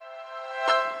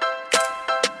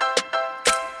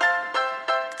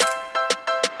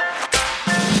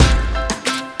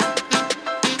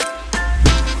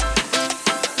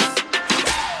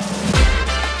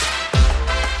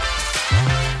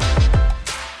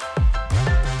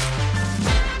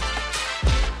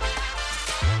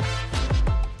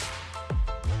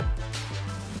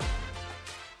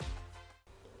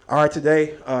All right,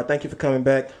 today, thank you for coming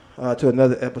back to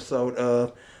another episode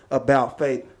of About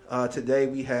Faith. Today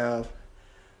we have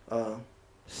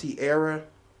Sierra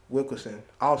Wilkerson,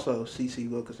 also CC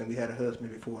Wilkerson. We had a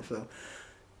husband before, so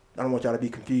I don't want y'all to be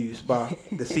confused by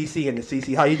the CC and the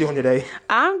CC. How you doing today?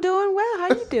 I'm doing well. How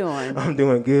you doing? I'm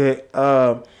doing good.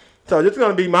 So this is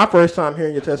gonna be my first time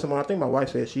hearing your testimony. I think my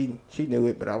wife said she knew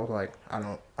it, but I was like,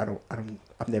 I've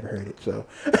never heard it. So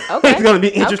Okay. it's gonna be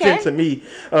interesting to me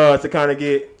to kind of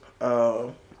get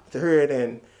to hear it,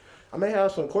 and I may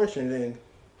have some questions, and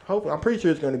hopefully, I'm pretty sure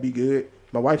it's gonna be good.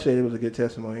 My wife said it was a good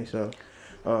testimony, so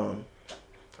I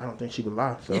don't think she would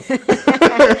lie. So,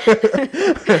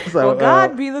 Well,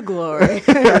 God be the glory.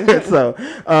 So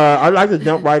I'd like to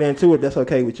jump right into it. That's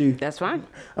okay with you? That's fine.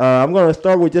 I'm gonna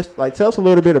start with just like tell us a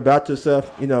little bit about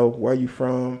yourself. You know, where you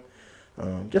from?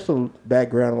 Just a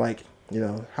background, like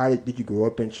how did you grow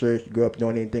up in church? You grow up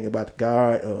knowing anything about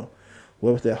God?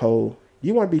 What was that whole? Do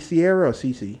you want to be Sierra or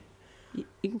Cece? You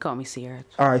can call me Sierra.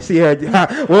 All right, Sierra.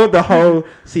 What was the whole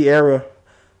Sierra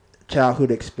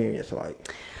childhood experience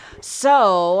like?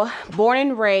 So, born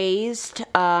and raised in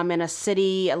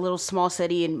a little small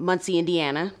city in Muncie,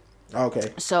 Indiana.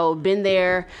 Okay. So, been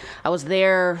there. I was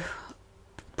there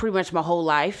pretty much my whole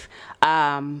life.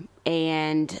 And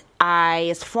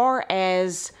as far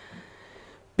as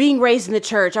being raised in the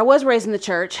church, I was raised in the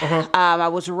church. I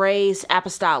was raised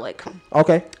apostolic.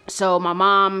 Okay. So my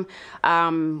mom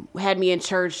had me in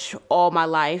church all my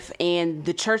life, and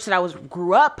the church that I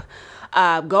grew up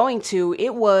going to, I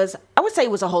would say it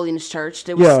was a holiness church.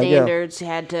 There were standards. You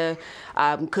had to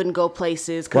couldn't go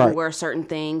places, couldn't wear certain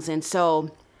things, and so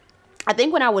I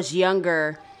think when I was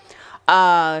younger,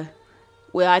 I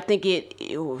think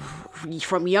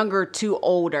from younger to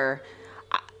older,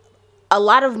 a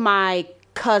lot of my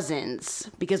cousins,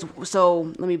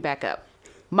 let me back up.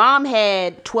 Mom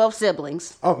had 12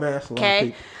 siblings. Oh man, that's a lot of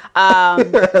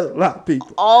people. That's a lot of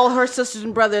people. All her sisters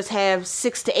and brothers have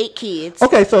 6 to 8 kids.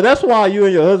 Okay, so that's why you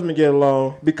and your husband get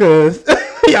along, because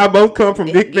y'all both come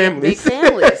from big families. Big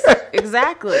families,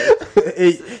 exactly.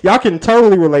 Y'all can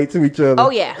totally relate to each other. Oh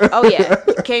yeah.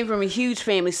 Came from a huge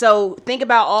family. So think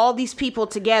about all these people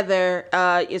together.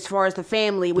 As far as the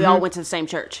family, we all went to the same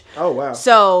church. Oh wow.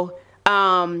 So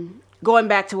going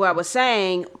back to what I was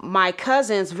saying, my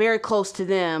cousins, very close to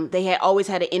them, they had always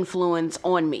had an influence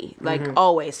on me, like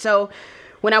always. So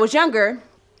when I was younger,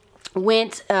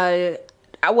 I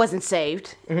wasn't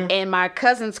saved, and my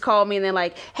cousins called me and they're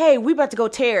like, "Hey, we about to go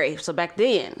tarry." So back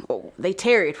then, they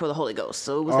tarried for the Holy Ghost.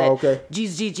 So it was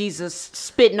Jesus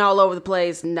spitting all over the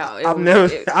place. No, I've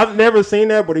never seen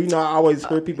that, but I always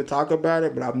heard people talk about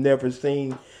it, but I've never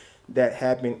seen that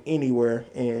happen anywhere,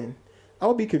 and I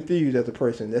would be confused as a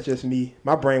person. That's just me.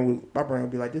 My brain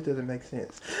would be like, this doesn't make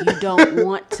sense. You don't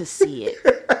want to see it.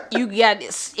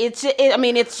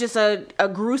 It's just a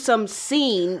gruesome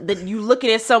scene that you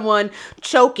looking at someone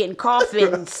choking,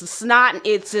 coughing, snot.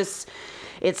 It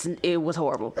was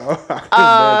horrible.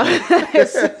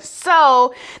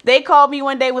 So they called me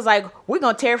one day, was like, "We're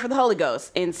going to tear for the Holy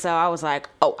Ghost." And so I was like,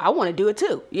 "Oh, I want to do it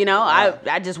too."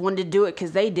 I just wanted to do it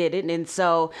because they did it. And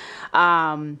so,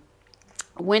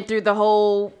 went through the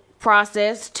whole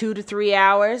process, 2 to 3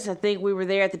 hours. I think we were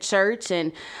there at the church,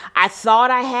 and I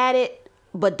thought I had it,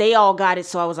 but they all got it.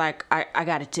 So I was like, I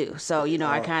got it too. So,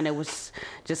 I kind of was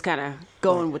just kind of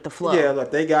going with the flow. Yeah, look,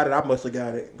 they got it. I must have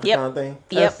got it. Yep. Kind of thing.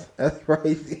 That's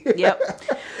crazy. Yep.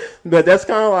 But that's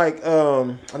kind of like,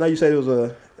 I know you said it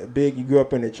was you grew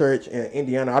up in the church in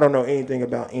Indiana. I don't know anything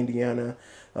about Indiana,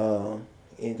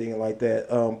 anything like that.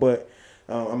 But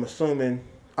I'm assuming,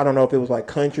 I don't know if it was like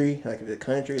country, is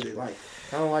it like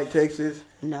kind of like Texas?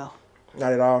 No.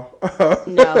 Not at all.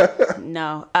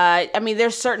 No.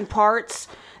 There's certain parts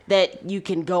that you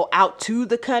can go out to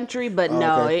the country, but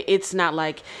it's not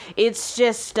like, it's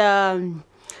just, I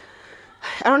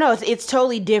don't know. It's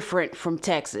totally different from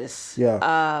Texas.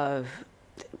 Yeah.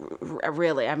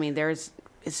 Really.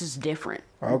 It's just different.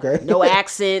 Okay. No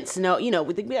accents. No,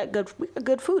 we think we got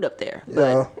good food up there.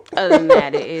 Yeah. But other than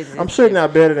that, I'm sure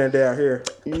not better than down here.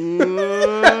 I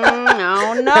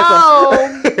don't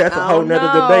know. That's a whole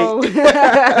nother debate.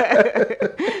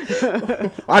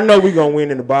 I know we're gonna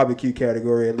win in the barbecue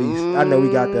category at least. I know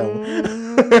we got that one.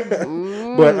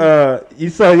 But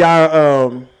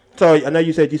so I know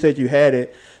you said you had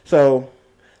it. So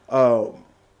was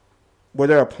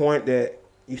there a point that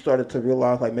you started to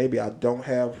realize, like, maybe I don't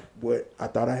have what I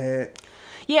thought I had?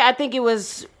 Yeah, I think it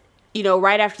was,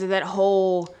 right after the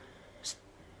whole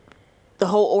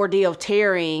ordeal of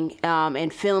tearing,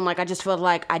 and feeling like I just felt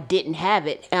like I didn't have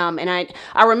it. And I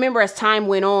remember as time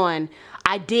went on,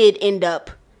 I did end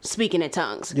up speaking in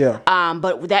tongues. Yeah.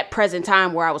 But with that present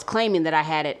time where I was claiming that I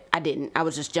had it, I didn't. I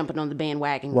was just jumping on the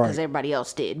bandwagon because everybody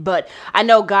else did. But I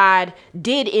know God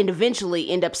did eventually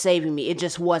end up saving me. It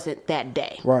just wasn't that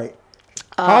day. Right.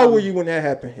 How old were you when that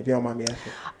happened, if you don't mind me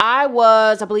asking? I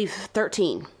was, I believe,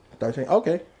 13. 13.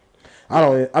 Okay.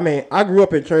 I grew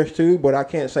up in church too, but I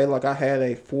can't say like I had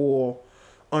a full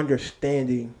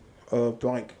understanding of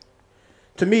like,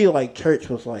 to me, like church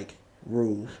was like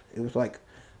rules. It was like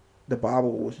the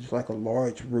Bible was just like a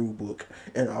large rule book,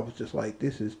 and I was just like,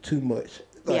 this is too much.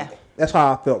 Like, that's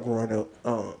how I felt growing up.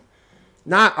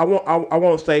 I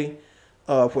won't say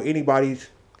for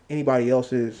anybody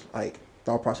else's like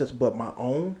thought process, but my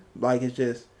own. Like it's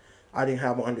just I didn't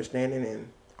have an understanding, and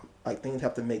like things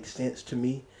have to make sense to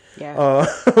me. Yeah.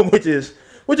 Which is,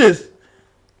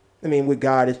 I mean, with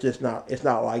God, it's not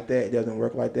like that. It doesn't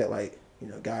work like that. Like, you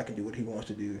know, God can do what he wants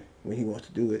to do when he wants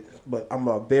to do it. But I'm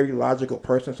a very logical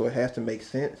person, so it has to make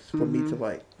sense for me to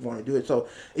like want to do it. So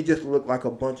it just looked like a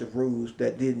bunch of rules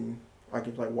that didn't, like,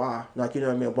 it's like, why? Like, you know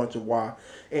what I mean? A bunch of why.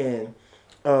 And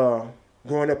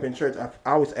growing up in church,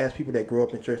 I always ask people that grew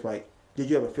up in church, like, did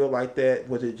you ever feel like that?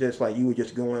 Was it just like you were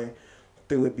just going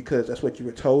through it because that's what you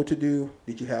were told to do?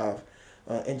 Did you have,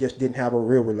 and just didn't have a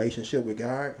real relationship with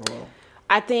God? Or?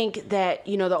 I think that,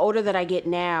 you know, the older that I get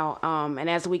now, and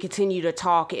as we continue to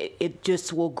talk, it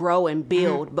just will grow and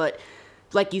build. Mm-hmm. But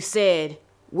like you said,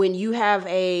 when you have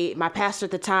my pastor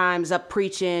at the time's up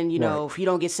preaching, you know, if you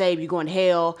don't get saved, you're going to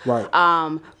hell.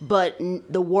 Right. But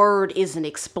the word isn't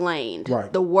explained.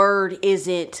 Right. The word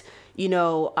isn't, you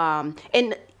know,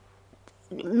 and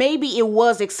maybe it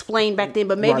was explained back then,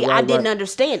 but maybe I didn't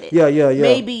understand it. Yeah.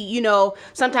 Maybe, you know,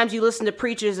 sometimes you listen to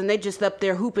preachers and they just up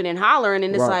there hooping and hollering,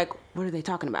 and it's like, what are they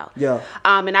talking about? Yeah.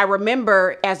 And I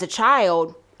remember as a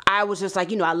child, I was just like,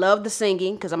 you know, I love the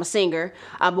singing because I'm a singer.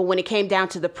 But when it came down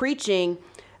to the preaching,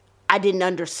 I didn't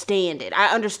understand it.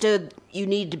 I understood you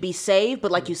need to be saved, but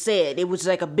like you said, it was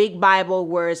like a big Bible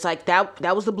where it's like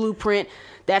that was the blueprint.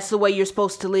 That's the way you're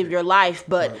supposed to live your life.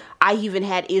 But I even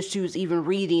had issues even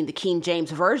reading the King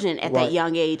James Version at that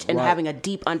young age and having a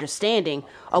deep understanding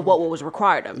of what was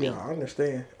required of me. Yeah, I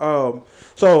understand.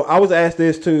 So I was asked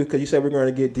this too, because you said we're going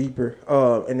to get deeper,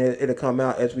 and it'll come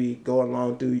out as we go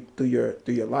along through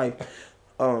your life.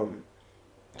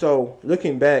 So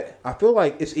looking back, I feel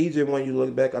like it's easier when you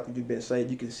look back after you've been saved.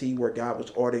 You can see where God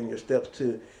was ordering your steps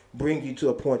to bring you to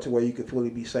a point to where you could fully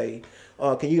be saved.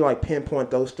 Can you like pinpoint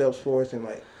those steps for us and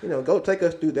like, you know, go take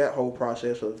us through that whole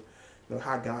process of, you know,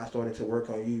 how God started to work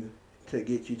on you to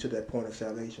get you to that point of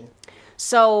salvation?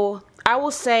 So I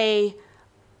will say,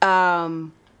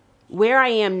 where I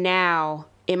am now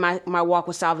in my walk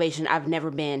with salvation, I've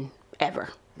never been ever.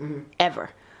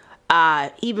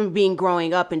 Even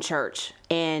growing up in church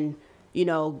and, you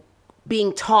know,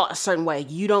 being taught a certain way.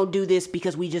 You don't do this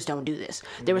because we just don't do this.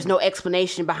 There was no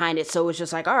explanation behind it. So it's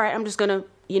just like, all right, I'm just going to,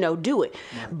 you know, do it.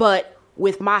 Right. But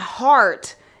with my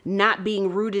heart not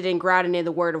being rooted and grounded in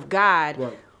the word of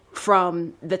God,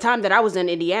 from the time that I was in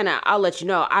Indiana, I'll let you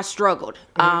know, I struggled.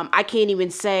 I can't even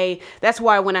say, that's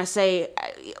why when I say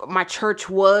my church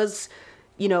was,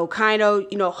 you know, kind of,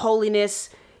 you know, holiness,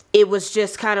 it was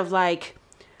just kind of like,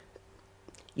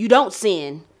 you don't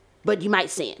sin, but you might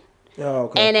sin. Oh,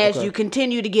 okay. And as you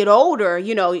continue to get older,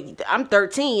 you know, I'm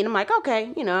 13. I'm like,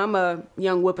 okay, you know, I'm a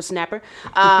young whippersnapper.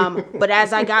 But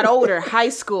as I got older, high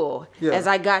school, as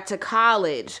I got to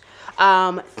college,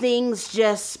 things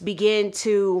just begin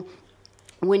to,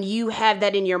 when you have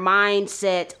that in your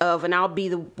mindset of, and I'll be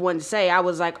the one to say, I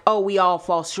was like, oh, we all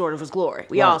fall short of his glory.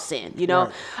 We all sin, you know.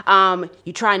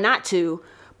 You try not to,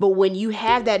 but when you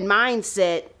have that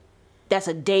mindset, that's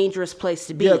a dangerous place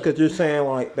to be. Yeah, because you're saying,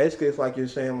 like, basically it's like you're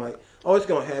saying, like, oh, it's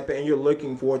going to happen, and you're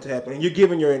looking for it to happen. And you're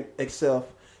giving yourself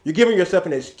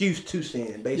an excuse to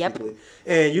sin, basically.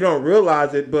 And you don't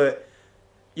realize it, but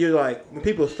you're like, when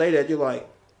people say that, you're like,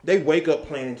 they wake up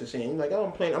planning to sin. You're like,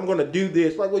 oh, I'm going to do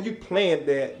this. Like, well, you planned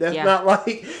that. That's not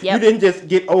like, you didn't just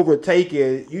get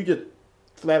overtaken. You just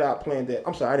flat out planned that.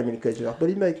 I'm sorry, I didn't mean to cut you off, but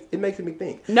it makes me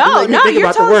think. No,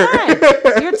 you're totally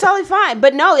fine. You're totally fine.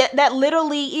 But no, that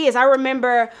literally is. I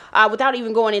remember, without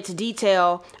even going into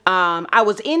detail, I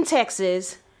was in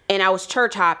Texas and I was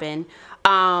church hopping.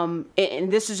 And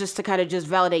this is just to kind of just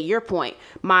validate your point.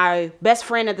 My best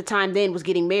friend at the time then was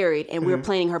getting married, and we were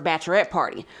planning her bachelorette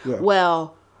party. Yeah.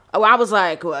 Well, I was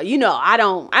like, well, you know, I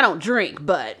don't drink,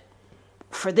 but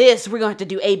for this, we're going to have to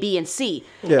do A, B, and C.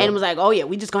 Yeah. And it was like, oh, yeah,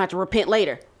 we just going to have to repent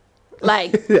later.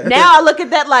 Like, now I look at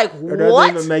that like, what? That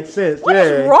doesn't even make sense. What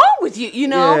is wrong with you, you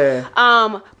know?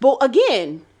 Yeah. But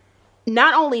again,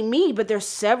 not only me, but there's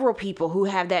several people who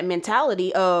have that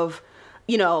mentality of,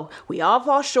 you know, we all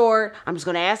fall short. I'm just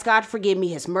going to ask God to forgive me.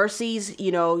 His mercies,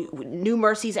 you know, new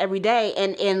mercies every day.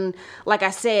 And like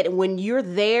I said, when you're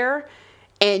there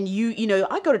and you know,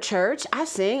 I go to church, I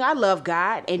sing, I love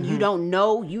God, and you don't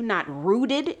know, you're not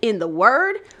rooted in the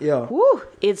word. Yeah. Woo,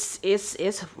 it's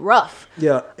rough.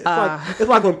 Yeah. It's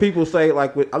like when people say,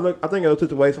 like, I think of a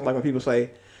situation like when people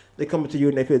say, they come to you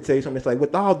and they feel to say something. It's like,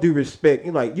 with all due respect,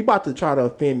 you're like, you about to try to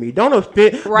offend me. Don't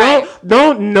offend. Right.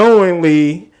 Don't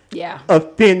knowingly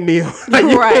offend me. Like,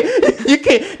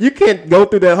 you can't go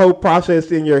through that whole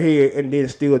process in your head and then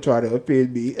still try to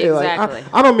offend me. Exactly.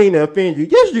 Like, I don't mean to offend you.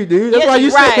 Yes, you do. That's why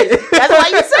you say it. That's why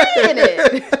you're saying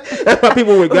it. That's why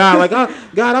people with God, like,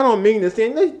 God, I don't mean to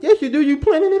sin. Yes, you do. You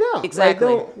planning it out.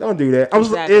 Exactly. Like, don't do that.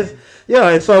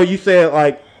 And so you said,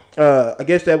 like, I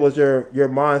guess that was your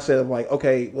mindset of like,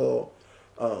 okay, well,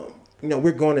 you know,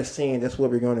 we're going to sin. That's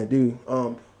what we're going to do.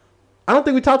 I don't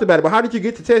think we talked about it, but how did you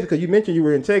get to Texas? Because you mentioned you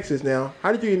were in Texas now.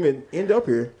 How did you even end up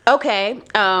here? Okay.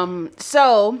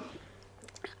 So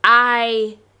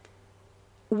I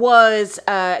was,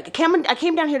 I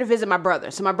came down here to visit my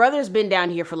brother. So my brother has been down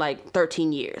here for like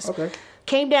 13 years. Okay.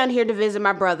 Came down here to visit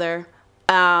my brother.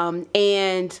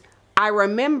 And I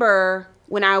remember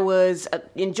when I was,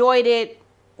 enjoyed it,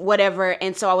 whatever,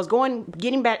 and so I was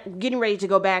getting ready to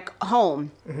go back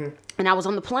home, and I was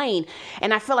on the plane,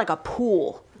 and I felt like a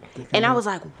pool, and I was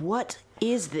like, "What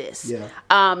is this?" Yeah.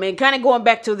 And kind of going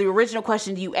back to the original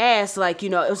question you asked, like, you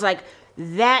know, it was like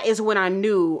that is when I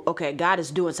knew, okay, God is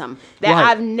doing something that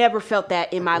I've never felt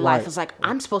that in my life. It's like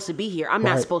I'm supposed to be here. I'm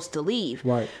not supposed to leave.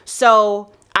 Right.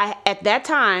 So at that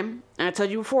time, and I told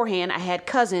you beforehand, I had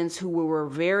cousins who were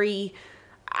very.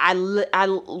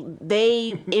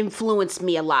 They influenced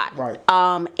me a lot. Right.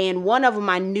 And one of them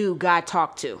I knew God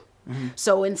talked to.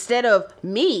 So instead of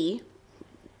me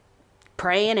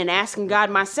praying and asking God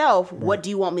myself, what do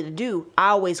you want me to do? I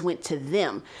always went to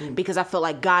them because I felt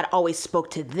like God always spoke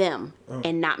to them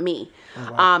and not me.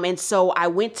 And so I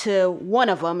went to one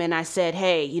of them and I said,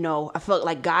 hey, you know, I felt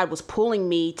like God was pulling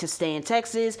me to stay in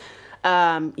Texas.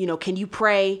 You know, can you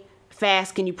pray?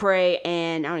 Fast, can you pray?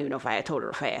 And I don't even know if I had told her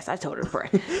to fast. I told her to pray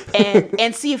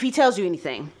and see if he tells you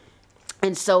anything.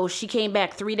 And so she came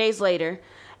back 3 days later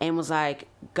and was like,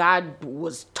 God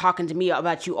was talking to me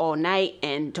about you all night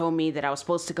and told me that I was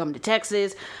supposed to come to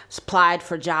Texas, applied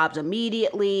for jobs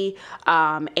immediately.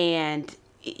 And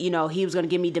you know, he was going to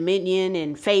give me dominion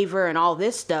and favor and all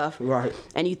this stuff. Right.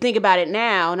 And you think about it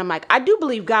now, and I'm like, I do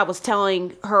believe God was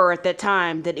telling her at that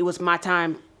time that it was my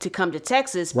time to come to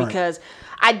Texas because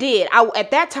I did.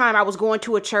 At that time, I was going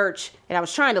to a church and I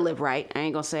was trying to live right. I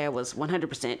ain't going to say I was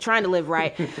 100% trying to live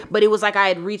right, but it was like I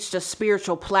had reached a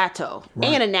spiritual plateau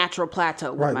and a natural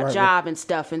plateau with my job and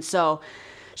stuff. And so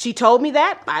she told me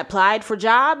that. I applied for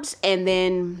jobs, and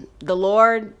then the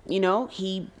Lord, you know,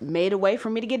 he made a way for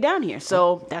me to get down here.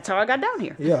 So that's how I got down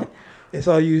here. Yeah. And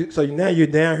so now you're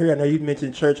down here. I know you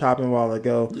mentioned church hopping a while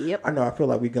ago. Yep. I know I feel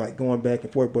like we like going back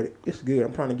and forth, but it's good.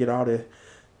 I'm trying to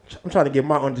get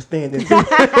my understanding too.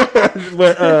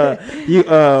 But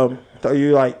so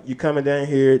you coming down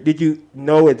here, did you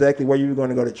know exactly where you were going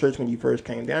to go to church when you first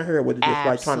came down here, or was it just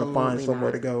like trying to find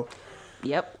somewhere to go?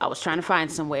 Yep, I was trying to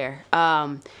find somewhere.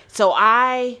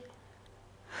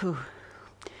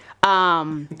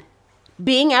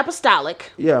 Being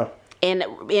apostolic. Yeah. In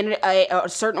a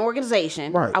certain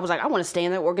organization, right. I was like, I want to stay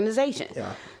in that organization.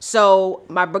 Yeah. So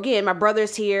my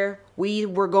brother's here. We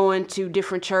were going to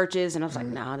different churches, and I was like,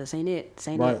 nah, this ain't it. This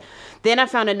ain't it. Then I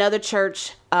found another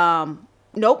church.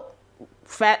 Nope.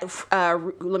 Let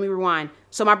me rewind.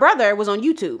 So my brother was on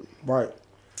YouTube. Right.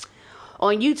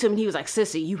 On YouTube, and he was like,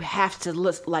 Sissy, you have to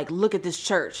look at this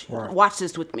church. Right. Watch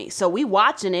this with me. So we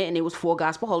watching it, and it was Full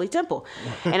Gospel Holy Temple.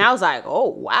 And I was like, oh,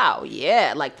 wow,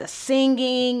 yeah, like the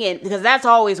singing, and because that's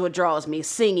always what draws me,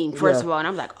 singing, first of all. And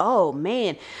I'm like, oh,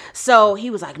 man. So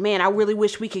he was like, man, I really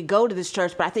wish we could go to this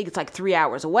church, but I think it's like 3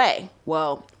 hours away.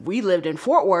 Well, we lived in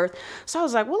Fort Worth. So I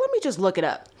was like, well, let me just look it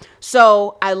up.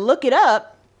 So I look it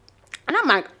up, and I'm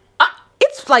like,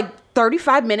 it's like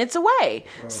 35 minutes away.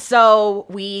 Right. So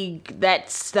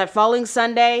that following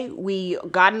Sunday, we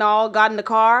got in the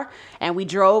car and we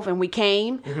drove and we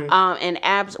came.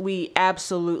 And we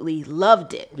absolutely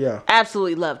loved it. Yeah.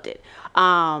 Absolutely loved it.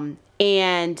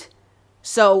 And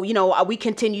so, you know, we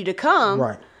continue to come.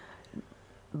 Right.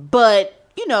 But,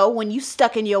 you know, when you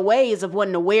stuck in your ways of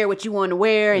wanting to wear what you want to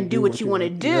wear and do what you want to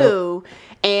do,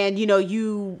 and, you know,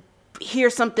 you hear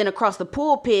something across the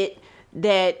pulpit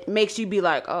that makes you be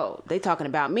like, oh, they talking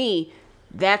about me.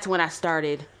 That's when I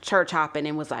started church hopping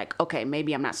and was like, okay,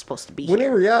 maybe I'm not supposed to be when here.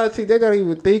 In reality, they're not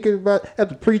even thinking about,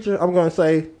 as a preacher, I'm going to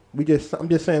say, I'm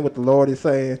just saying what the Lord is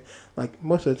saying. Like,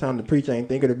 most of the time the preacher ain't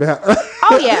thinking about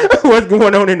what's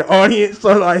going on in the audience.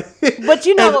 So, like, but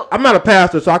I'm not a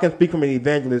pastor, so I can speak from an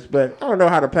evangelist, but I don't know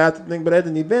how to pastor thing. But as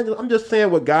an evangelist, I'm just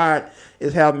saying what God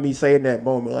is having me say in that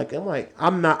moment. Like,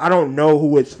 I don't know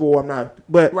who it's for.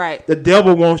 But right. The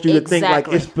devil wants you to think like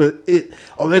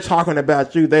they're talking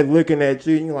about you. They're looking at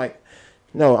you. And you're like,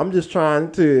 no, I'm just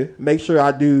trying to make sure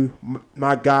I do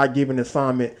my God-given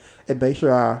assignment and make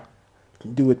sure I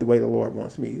do it the way the Lord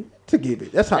wants me to give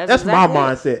it. That's exactly my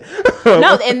mindset.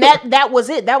 No, and that was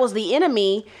it. That was the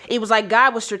enemy. It was like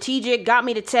God was strategic, got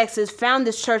me to Texas, found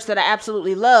this church that I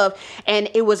absolutely love, and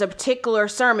it was a particular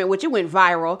sermon, which it went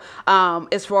viral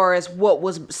as far as what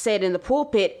was said in the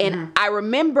pulpit. And I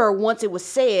remember once it was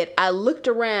said, I looked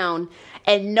around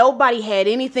and nobody had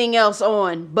anything else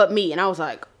on but me. And I was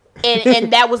like,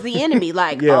 and that was the enemy,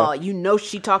 like, oh,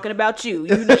 she talking about you,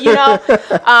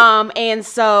 and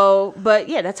so, but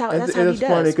yeah, that's how he does. It's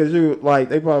funny because you like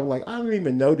they probably like, I don't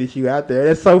even notice you out there.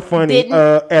 That's so funny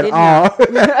at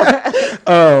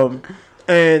all.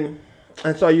 And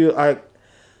so you like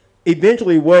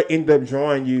eventually what ended up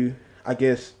drawing you, I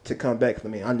guess, to come back. I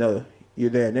mean, I know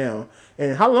you're there now.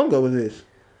 And how long ago was this?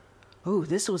 Oh,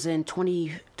 this was in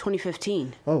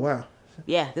 2015. Oh wow.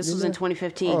 Yeah, this was in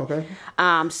 2015. Oh, okay.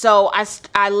 So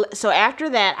so after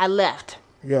that I left.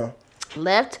 Yeah.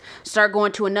 Start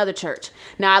going to another church.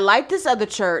 Now I like this other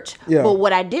church, but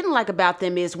what I didn't like about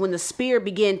them is when the spirit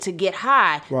began to get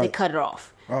high, they cut it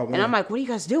off. Oh, and I'm like, what are you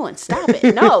guys doing? Stop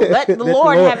it. No, let the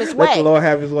Lord have his way. Let the Lord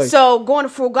have his way. So going to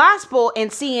Full Gospel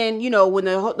and seeing, when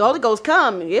the Holy Ghost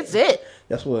come, it's it.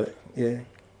 That's what, yeah.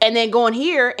 And then going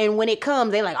here, and when it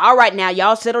comes, they like, all right, now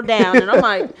y'all settle down. And I'm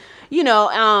like,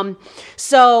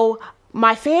 so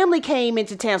my family came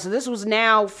into town. So this was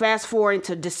now fast forward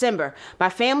to December. My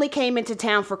family came into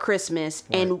town for Christmas,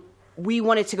 and we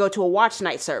wanted to go to a watch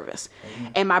night service.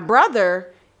 And my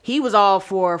brother, he was all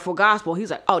for Full Gospel. He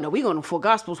was like, oh no, we going to Full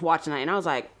Gospel's watch night. And I was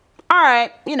like, all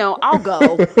right, I'll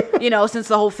go, since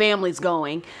the whole family's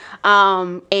going.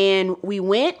 And we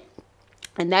went,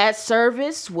 and that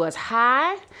service was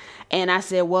high. And I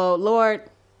said, well, Lord,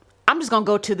 I'm just going to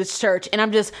go to this church, and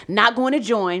I'm just not going to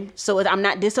join, so I'm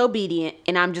not disobedient,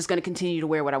 and I'm just going to continue to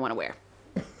wear what I want to wear.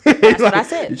 That's what I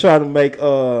said. You're trying to make,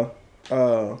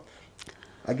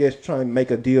 trying to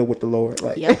make a deal with the Lord.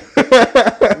 Like, yep.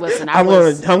 Listen, I'm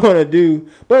going to do,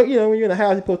 but, when you're in the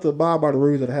house, you're supposed to abide by the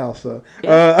rules of the house. So,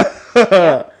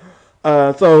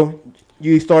 so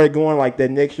you started going like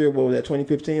that next year, what was that,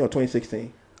 2015 or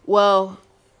 2016? Well,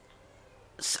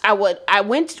 I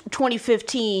went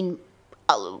 2015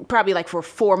 probably like for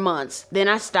 4 months. Then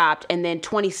I stopped, and then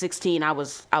 2016 I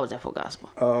was at Full Gospel.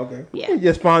 Oh, okay. Yeah.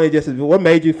 What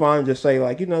made you finally just say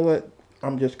like, you know what,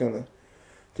 I'm just gonna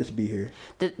just be here?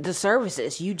 The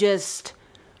services,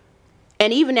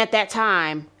 and even at that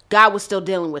time, God was still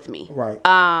dealing with me. Right.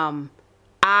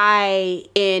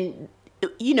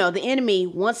 The enemy,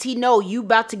 once he know you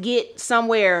about to get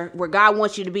somewhere where God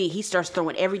wants you to be, he starts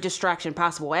throwing every distraction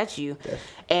possible at you. Yes.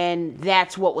 And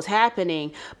that's what was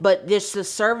happening. But the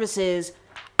services,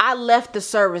 I left the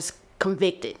service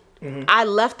convicted. Mm-hmm. I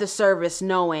left the service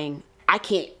knowing I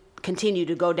can't continue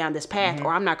to go down this path,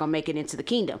 or I'm not going to make it into the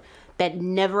kingdom. That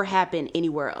never happened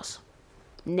anywhere else.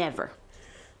 Never.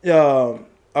 And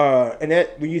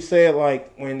that, when you said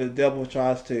like when the devil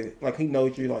tries to, like, he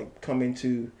knows you like come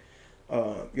into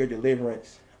your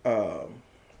deliverance,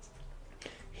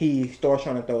 he starts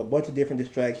trying to throw a bunch of different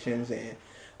distractions, and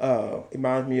it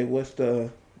reminds me of what's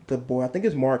the boy, I think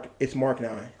it's Mark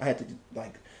 9. I had to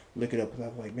like look it up because I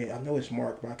was like, man, I know it's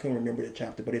Mark, but I couldn't remember the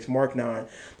chapter, but it's Mark 9,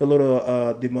 the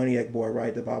little demoniac boy,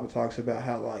 right? The Bible talks about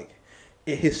how like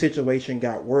his situation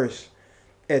got worse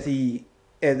as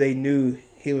they knew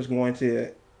he was going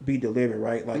to be delivered,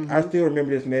 right? Like, I still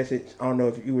remember this message. I don't know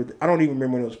if I don't even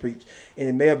remember when it was preached, and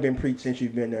it may have been preached since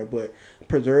you've been there, but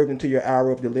preserved until your hour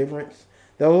of deliverance.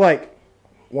 That was like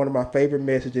one of my favorite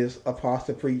messages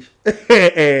Apostle preached.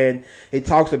 And it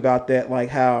talks about that, like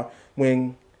how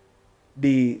when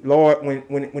the Lord,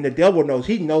 when the devil knows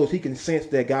he can sense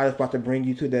that God is about to bring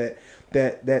you to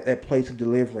that place of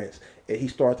deliverance, and he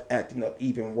starts acting up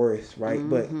even worse, right?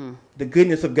 But the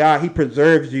goodness of God, he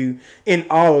preserves you in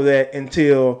all of that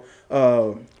until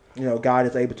God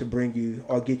is able to bring you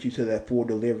or get you to that full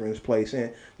deliverance place.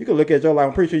 And you can look at your life.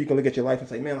 I'm pretty sure you can look at your life and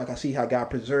say, man, like, I see how God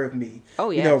preserved me. Oh,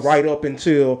 yes. Right up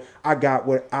until I got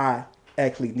what I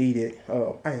actually needed.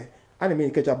 I didn't mean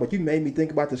to cut you off, but you made me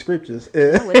think about the scriptures.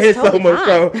 It's totally so much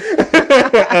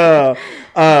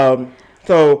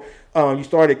so. So you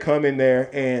started coming there,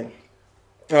 and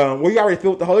were you already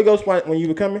filled with the Holy Ghost when you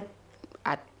were coming?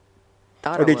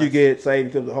 Or did you get saved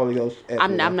because of the Holy Ghost?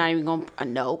 I'm not even going to,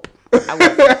 nope.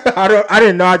 I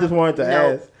didn't know. I just wanted to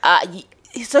ask.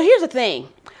 So here's the thing.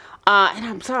 And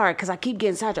I'm sorry because I keep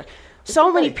getting sidetracked.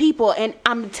 So many people, and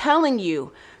I'm telling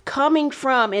you, coming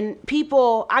from, and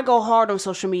people, I go hard on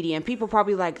social media, and people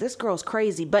probably like, this girl's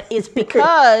crazy. But it's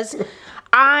because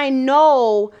I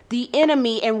know the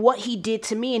enemy and what he did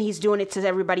to me, and he's doing it to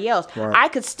everybody else. Right. I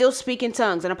could still speak in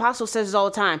tongues. An apostle says this all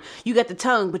the time. You got the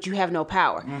tongue, but you have no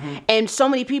power. Mm-hmm. And so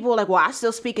many people are like, well, I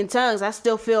still speak in tongues. I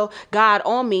still feel God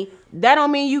on me. That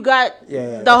don't mean you got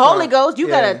the Holy Ghost. You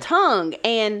got a tongue.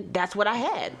 And that's what I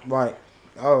had. Right.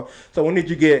 Oh, so when did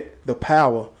you get the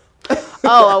power?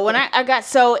 When I got,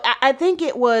 so I think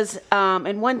it was,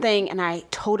 and one thing, and I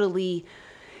totally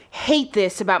hate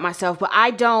this about myself, but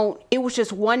it was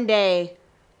just one day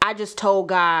I just told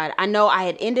God, I know I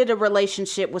had ended a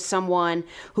relationship with someone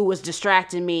who was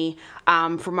distracting me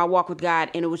from my walk with God.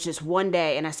 And it was just one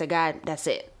day. And I said, God, that's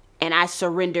it. And I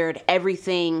surrendered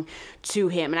everything to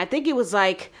him. And I think it was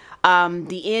like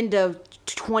the end of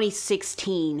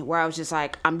 2016 where I was just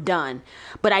like, I'm done.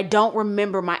 But I don't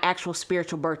remember my actual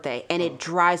spiritual birthday, and it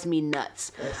drives me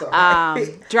nuts.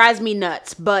 Drives me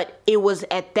nuts. But it was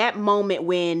at that moment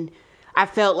when I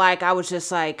felt like I was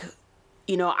just like,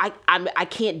 I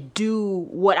can't do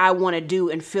what I want to do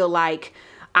and feel like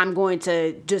I'm going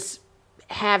to just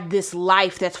have this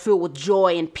life that's filled with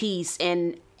joy and peace.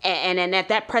 And at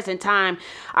that present time,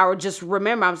 I would just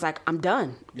remember, I was like, I'm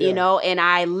done, and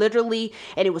I literally,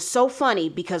 and it was so funny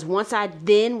because once I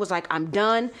then was like, I'm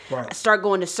done, right. I started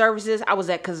going to services.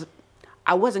 Because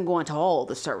I wasn't going to all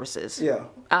the services. Yeah.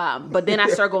 But then I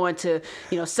started going to,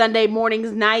 Sunday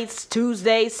mornings, nights,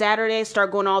 Tuesday, Saturday,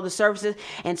 start going to all the services.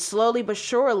 And slowly but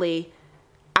surely,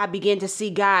 I began to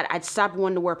see God. I'd stopped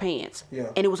wanting to wear pants.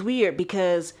 Yeah. And it was weird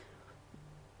because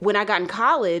when I got in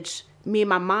college, me and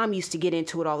my mom used to get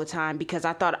into it all the time because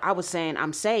I thought I was saying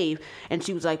I'm saved. And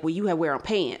she was like, well, you have wear on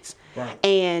pants. Right.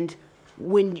 And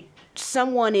when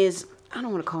someone is, I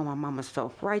don't want to call my mama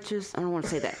self-righteous. I don't want to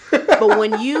say that. But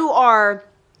when you are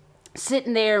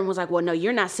sitting there and was like, well, no,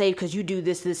 you're not saved because you do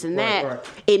this, and that, right.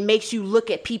 It makes you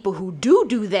look at people who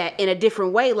do that in a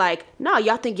different way. Like, no,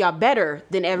 y'all think y'all better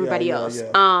than everybody else.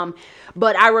 Yeah.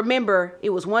 But I remember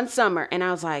it was one summer and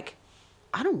I was like,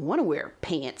 I don't want to wear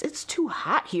pants. It's too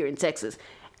hot here in Texas.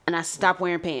 And I stopped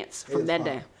wearing pants from that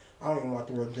day. I don't even like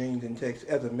to wear jeans in Texas.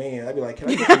 As a man, I'd be like, can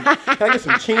I get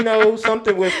some chinos,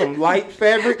 something with some light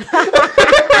fabric? That's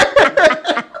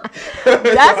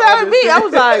how it be. I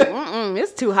was like,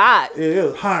 it's too hot. It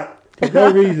is hot for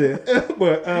no reason.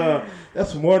 But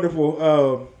that's wonderful.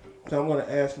 So I'm going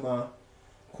to ask my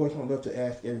question I'd love to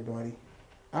ask everybody.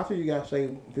 After you got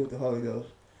saved and filled with the Holy Ghost,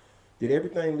 did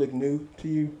everything look new to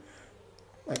you?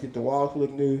 Like, did the walls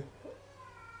look new?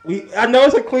 I know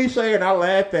it's a cliche and I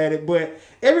laugh at it, but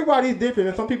everybody's different.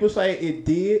 And some people say it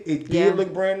did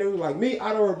look brand new. Like me,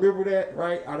 I don't remember that,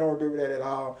 right? I don't remember that at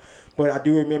all. But I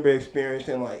do remember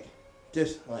experiencing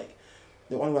the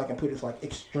only way I can put it is like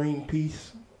extreme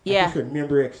peace. Yeah. I just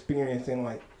remember experiencing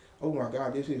like, oh my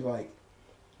God, this is like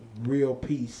real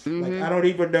peace. Mm-hmm. Like I don't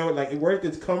even know where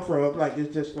did this come from. Like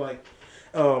it's just like,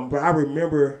 but I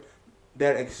remember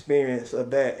that experience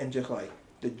of that and just like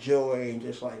the joy and I'm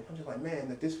just like, man,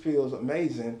 that this feels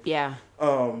amazing. Yeah.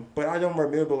 But I don't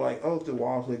remember the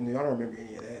walls look new. I don't remember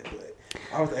any of that. But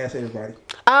I was to ask everybody.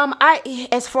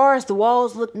 As far as the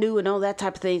walls look new and all that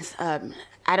type of things, I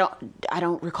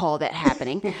don't recall that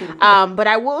happening. But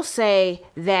I will say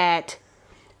that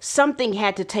something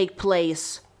had to take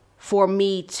place for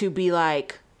me to be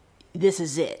like, this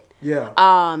is it. Yeah.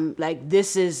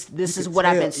 This is what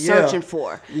I've been searching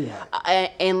for. Yeah.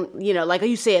 And like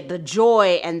you said, the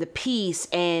joy and the peace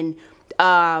and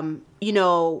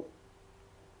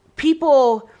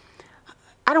people,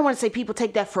 I don't want to say people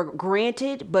take that for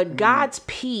granted, but God's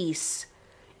peace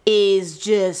is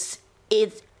just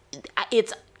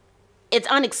it's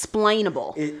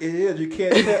unexplainable. It is. You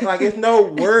can't it's no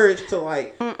words to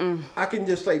I can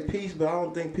just say peace, but I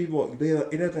don't think people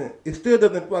it still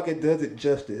doesn't feel like it does it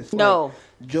justice. No.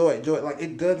 Joy.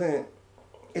 It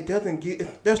doesn't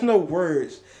get there's no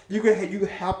words. You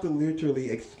have to literally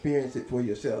experience it for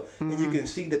yourself. Mm-hmm. And you can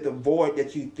see that the void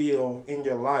that you feel in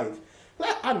your life.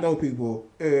 I know people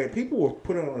will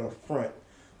put it on the front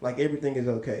like everything is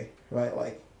okay, right?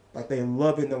 Like they're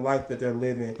loving the life that they're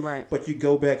living. Right. But you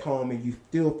go back home and you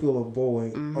still feel a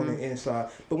void on the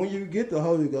inside. But when you get the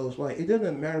Holy Ghost, it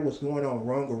doesn't matter what's going on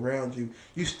wrong around you.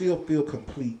 You still feel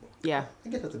complete. Yeah. I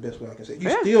guess that's the best way I can say it. You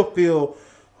still feel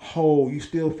whole. You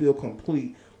still feel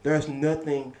complete. There's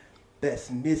nothing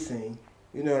that's missing.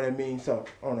 You know what I mean? So,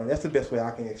 I don't know. That's the best way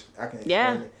I can explain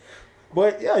it.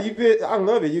 But yeah, I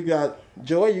love it. You got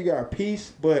joy, you got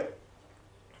peace, but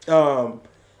I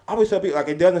always tell people, like,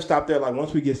 it doesn't stop there. Like,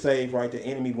 once we get saved, right, the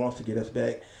enemy wants to get us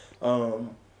back.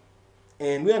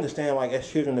 And we understand, like, as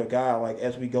children of God, like,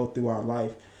 as we go through our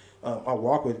life, our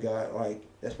walk with God, like,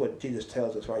 that's what Jesus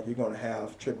tells us, right? You're going to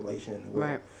have tribulation in the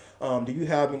world. Right. Do you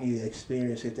have any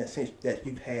experiences that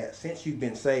you've had since you've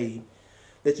been saved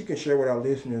that you can share with our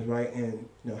listeners, right? And,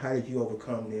 how did you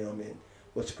overcome them, and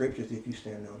what scriptures did you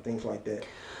stand on, things like that?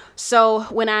 So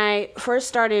when I first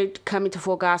started coming to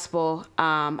Full Gospel,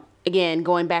 again,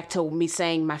 going back to me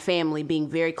saying my family, being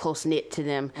very close knit to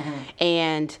them,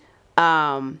 and,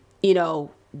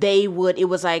 it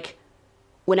was like,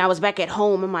 when I was back at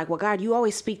home, I'm like, well, God, you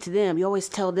always speak to them. You always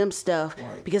tell them stuff,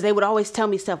 right? Because they would always tell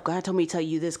me stuff. God told me to tell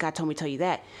you this. God told me to tell you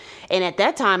that. And at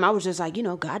that time, I was just like,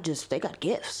 God they got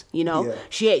gifts, Yeah.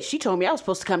 She told me I was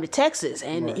supposed to come to Texas,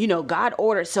 and, right. God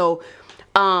ordered. So,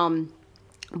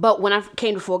 but when I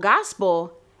came to Full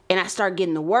Gospel and I started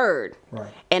getting the word,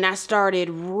 right, and I started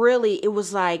it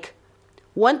was like,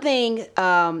 one thing,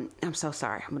 I'm so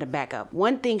sorry, I'm going to back up.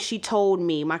 One thing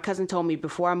my cousin told me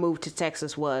before I moved to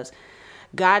Texas was,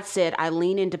 God said, I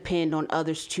lean and depend on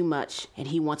others too much, and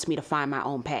he wants me to find my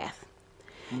own path.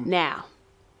 Now,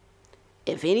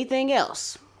 if anything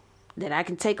else that I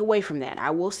can take away from that, I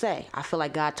will say, I feel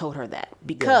like God told her that.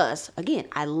 Because, again,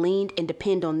 I leaned and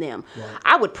depend on them. Right.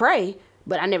 I would pray,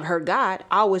 but I never heard God.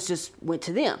 I always just went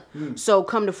to them. So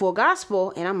come to Full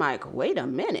Gospel, and I'm like, wait a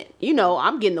minute.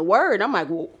 I'm getting the word. I'm like,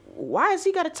 well, why has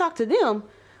he got to talk to them?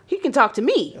 He can talk to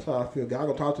me. That's how I feel. God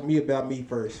gonna talk to me about me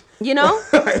first.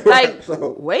 Like,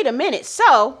 so. Wait a minute.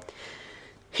 So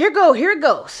here it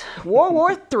goes. World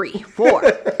War III,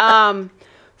 4.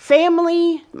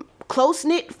 Family, close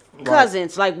knit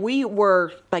cousins. Right. Like, we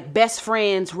were like best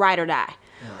friends, ride or die.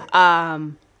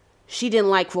 Right. She didn't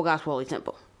like Full Gospel Holy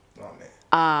Temple. Oh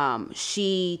man.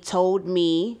 She told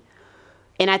me,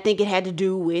 and I think it had to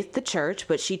do with the church,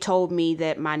 but she told me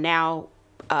that my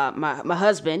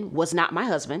husband was not my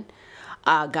husband.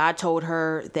 God told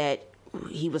her that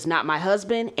he was not my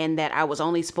husband, and that I was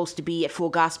only supposed to be at Full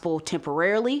Gospel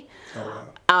temporarily. Oh,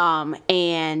 wow.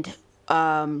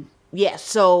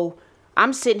 So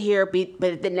I'm sitting here,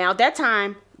 but now at that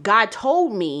time, God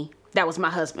told me that was my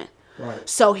husband. Right.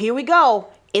 So here we go.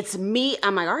 It's me.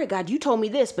 I'm like, all right, God, you told me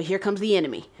this, but here comes the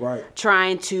enemy. Right.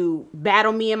 Trying to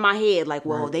battle me in my head. Like,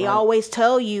 well, they always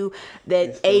tell you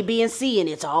that A, B, and C, and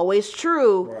it's always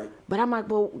true. Right. But I'm like,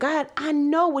 well, God, I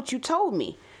know what you told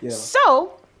me. Yeah.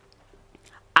 So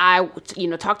I,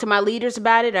 talked to my leaders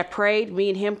about it. I prayed. Me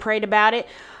and him prayed about it.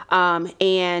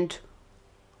 And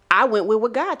I went with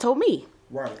what God told me.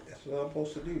 Right. That's what I'm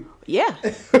supposed to do. Yeah.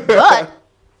 But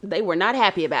they were not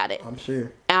happy about it. I'm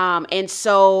sure. And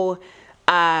so...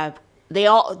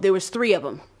 there was 3 of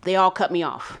them. They all cut me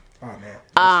off. Oh man.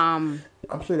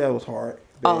 I'm sure that was hard.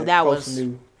 That was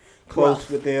close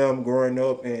rough with them growing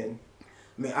up, and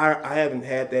I mean, I haven't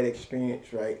had that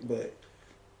experience, right? But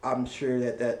I'm sure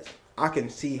that I can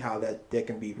see how that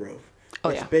can be rough,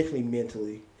 especially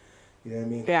mentally. You know what I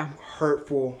mean? Yeah.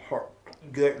 Hurtful,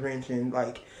 gut wrenching.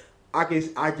 Like, I guess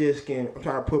I'm trying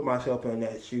to put myself in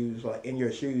that shoes, like in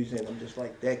your shoes, and I'm just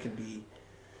like, that can be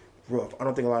rough. I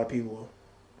don't think a lot of people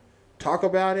talk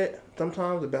about it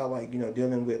sometimes, about like,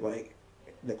 dealing with like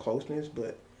the closeness,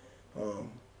 but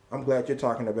I'm glad you're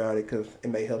talking about it, because it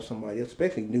may help somebody,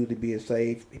 especially new to being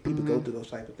saved. People go through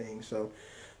those type of things, so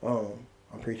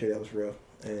I'm pretty sure that was rough.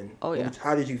 And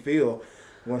how did you feel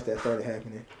once that started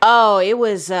happening? Oh, it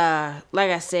was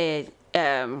like I said,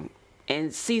 and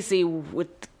Cece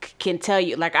can tell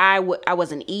you, like, I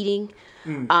wasn't eating.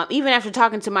 Even after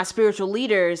talking to my spiritual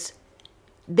leaders,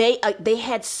 they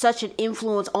had such an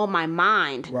influence on my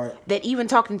mind, right, that even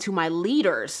talking to my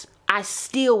leaders, I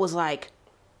still was like,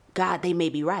 God, they may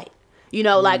be right.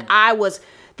 Like,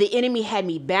 the enemy had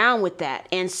me bound with that.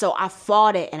 And so I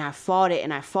fought it, and I fought it,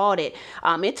 and I fought it.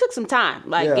 It took some time.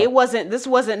 Like, this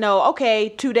wasn't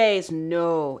 2 days.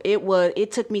 No,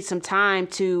 it took me some time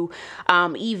to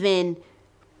even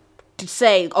to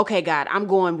say, okay, God, I'm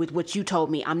going with what you told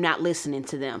me. I'm not listening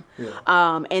to them.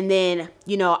 Yeah. And then,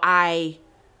 I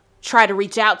try to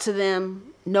reach out to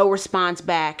them, no response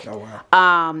back. Oh,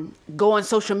 wow. Go on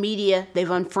social media,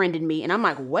 they've unfriended me, and I'm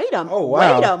like, wait a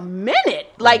minute,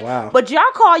 like, but y'all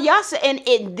call y'all,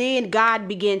 and then God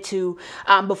began to,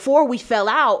 before we fell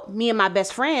out, me and my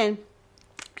best friend,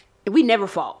 we never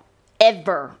fought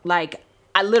ever. Like,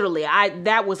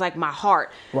 that was like my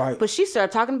heart. Right. But she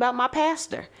started talking about my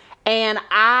pastor. And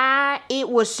I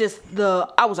was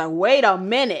like, wait a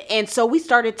minute. And so we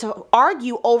started to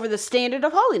argue over the standard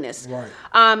of holiness. Right.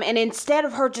 And instead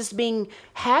of her just being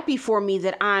happy for me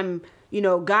that I'm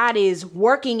God is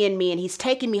working in me and he's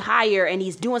taking me higher and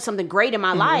he's doing something great in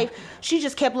my life. She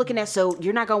just kept looking at, so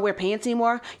you're not going to wear pants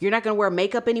anymore? You're not going to wear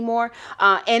makeup anymore?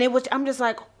 And I'm just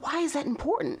like, why is that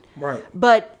important? Right.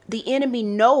 But the enemy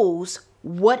knows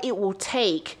what it will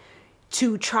take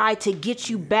to try to get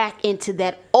you back into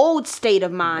that old state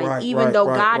of mind, even though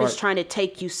God is trying to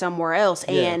take you somewhere else.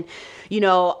 Yeah. And,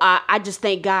 I just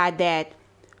thank God that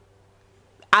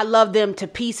I love them to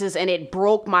pieces, and it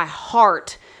broke my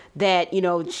heart that,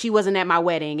 she wasn't at my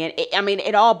wedding. And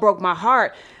it all broke my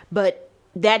heart, but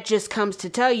that just comes to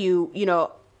tell you,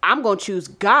 I'm going to choose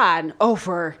God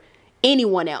over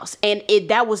anyone else. And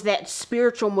that was that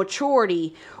spiritual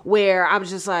maturity where I was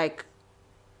just like,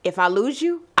 if I lose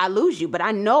you, I lose you. But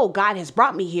I know God has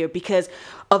brought me here because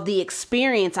of the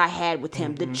experience I had with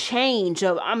him, the change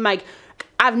I'm like,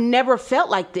 I've never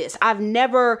felt like this. I've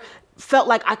never felt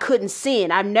like I couldn't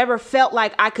sin. I've never felt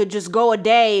like I could just go a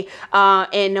day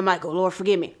and I'm like, oh, Lord,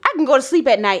 forgive me. I can go to sleep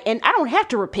at night and I don't have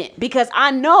to repent because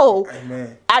I know,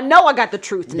 Amen. I know I got the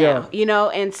truth now,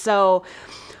 and so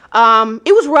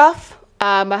it was rough.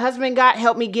 My husband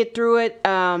helped me get through it.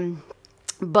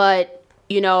 But,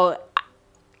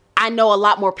 I know a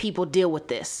lot more people deal with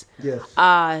this. Yes.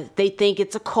 They think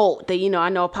it's a cult. I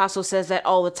know Apostle says that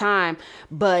all the time,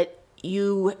 but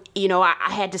I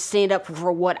had to stand up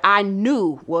for what I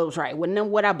knew was right.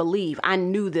 What I believe. I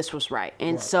knew this was right.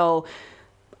 And so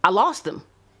I lost them.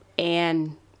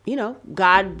 And,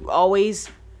 God always,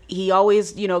 he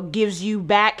always, gives you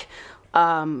back,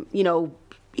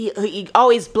 he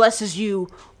always blesses you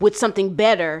with something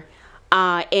better.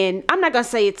 And I'm not going to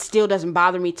say it still doesn't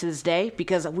bother me to this day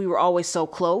because we were always so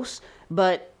close.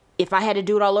 But if I had to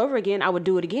do it all over again, I would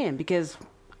do it again because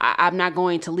I'm not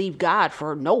going to leave God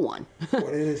for no one.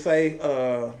 What does it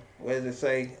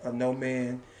say? No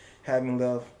man having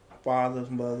left fathers,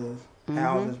 mothers,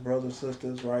 houses, brothers,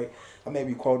 sisters, right? I may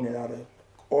be quoting it out of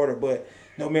order, but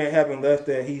no man having left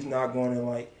that he's not going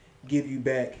to give you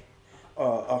back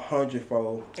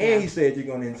 100-fold. And he said you're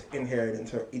going to inherit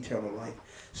eternal life.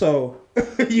 So,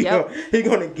 he's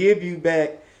going to give you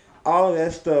back all of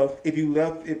that stuff if you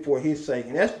left it for his sake.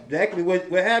 And that's exactly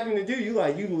what happened to you.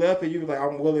 You left it. You were like,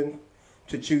 I'm willing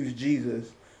to choose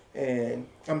Jesus. And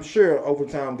I'm sure over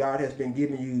time God has been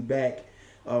giving you back.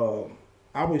 I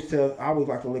always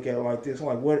like to look at it like this.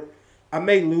 Like what I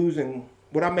may lose in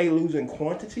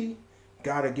quantity,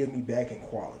 God will give me back in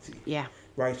quality. Yeah.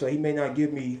 Right. So he may not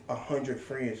give me 100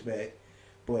 friends back,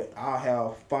 but I'll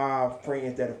have 5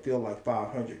 friends that'll feel like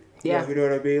 500. Yeah. You know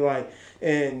what I mean?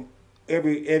 And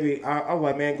I'm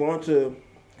like, man, going to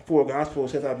Full Gospel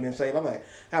since I've been saved, I'm like,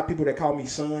 I have people that call me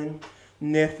son,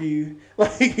 nephew,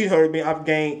 you know what I mean? I've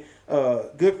gained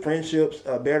good friendships,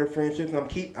 better friendships,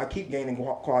 and I keep gaining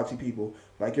quality people.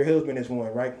 Like your husband is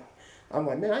one, right? I'm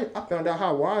like, man, I found out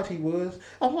how wise he was.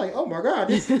 I was like, oh my God,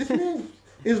 this man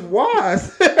is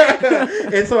wise.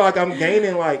 And so I'm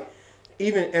gaining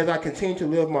even as I continue to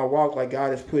live my walk,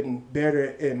 God is putting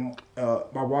better in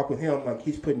my walk with him,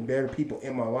 he's putting better people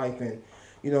in my life. And,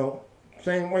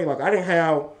 same way, I didn't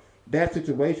have that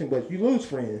situation, but you lose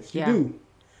friends. You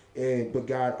do. But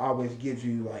God always gives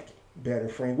you, better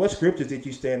friends. What scriptures did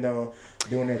you stand on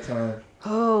during that time?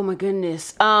 Oh, my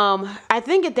goodness. I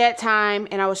think at that time,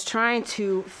 and I was trying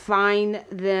to find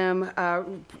them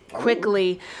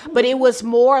quickly, but it was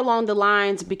more along the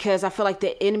lines because I feel like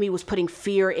the enemy was putting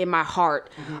fear in my heart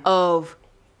of,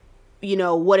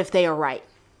 what if they are right?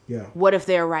 Yeah. What if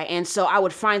they're right? And so I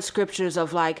would find scriptures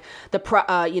of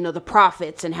the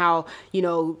prophets and how,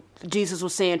 Jesus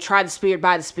was saying, try the spirit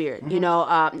by the spirit.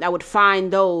 I would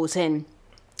find those and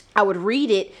I would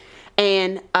read it.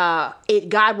 And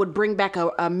God would bring back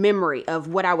a memory of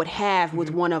what I would have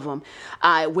with one of them,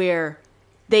 where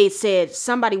they said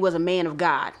somebody was a man of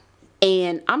God.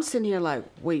 And I'm sitting here like,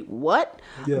 wait, what?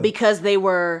 Yeah. Because they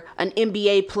were an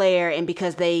NBA player and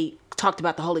because they talked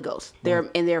about the Holy Ghost.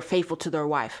 They're faithful to their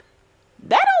wife.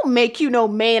 That don't make you no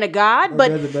man of God, but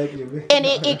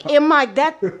I'm like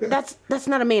that's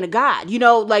not a man of God,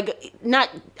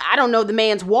 I don't know the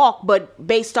man's walk, but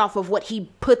based off of what he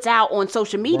puts out on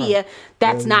social media,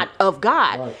 that's not of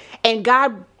God. Right. And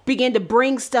God began to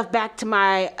bring stuff back to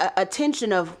my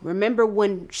attention of remember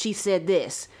when she said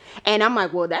this. And I'm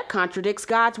like, well, that contradicts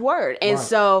God's word. And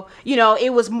so,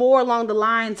 it was more along the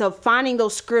lines of finding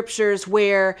those scriptures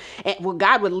where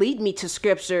God would lead me to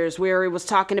scriptures where it was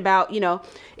talking about,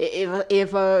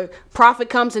 if a prophet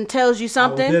comes and tells you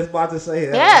something. I was just about to say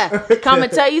that. Yeah, come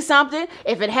and tell you something.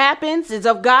 If it happens, it's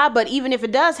of God. But even if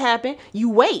it does happen, you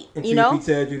wait, Until he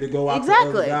tells you to go out to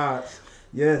other gods.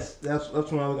 Yes, that's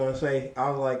what I was going to say. I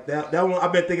was like, that one,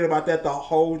 I've been thinking about that the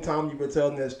whole time you've been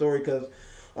telling that story because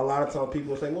a lot of times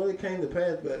people say, well, it came to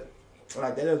pass, but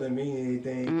like that doesn't mean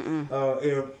anything.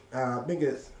 I think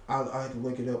it's, I had to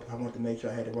look it up. I want to make sure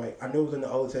I had it right. I know it was in the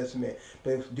Old Testament,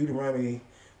 but it's Deuteronomy.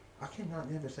 I cannot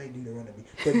never say Deuteronomy,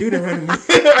 but Deuteronomy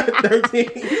 13.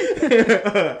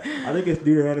 I think it's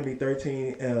Deuteronomy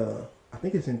 13. I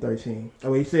think it's in 13.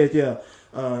 Oh, he says, it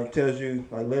tells you,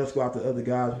 like, let us go after other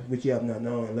gods which you have not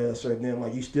known and let us serve them.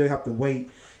 Like, you still have to wait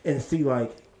and see,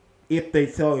 like, if they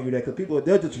tell you that. Because people,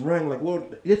 they'll just run, like, well,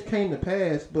 this came to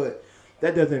pass, but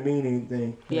that doesn't mean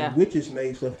anything. Yeah. Witches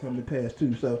made stuff come to pass,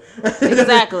 too. So,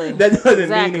 exactly. that doesn't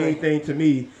mean anything to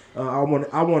me. I want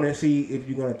to see if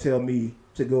you're going to tell me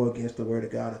to go against the word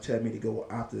of God or tell me to go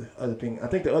after other things. I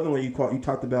think the other one you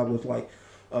talked about was, like,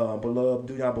 beloved,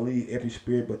 do not believe every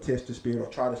spirit, but test the spirit or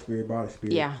try the spirit by the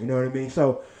spirit. Yeah. You know what I mean?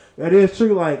 So that is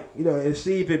true. Like, and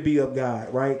see if it be of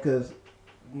God, right? Because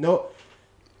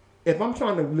if I'm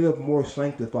trying to live more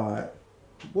sanctified,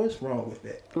 what's wrong with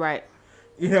that? Right.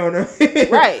 You know what I mean?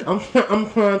 Right. I'm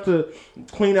trying to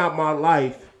clean out my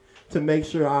life to make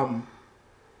sure I'm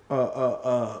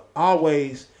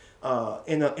always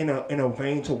in a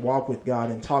vein to walk with God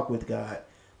and talk with God.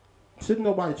 Shouldn't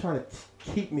nobody try to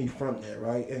keep me from that,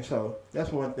 right? And so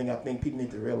that's one thing I think people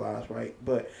need to realize, right?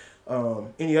 But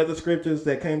any other scriptures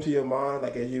that came to your mind,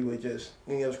 like as you would just,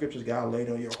 any other scriptures God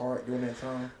laid on your heart during that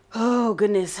time? Oh,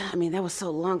 goodness. I mean, that was so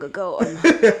long ago. I'm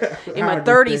in my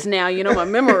 30s now, my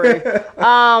memory.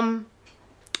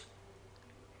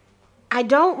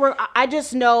 I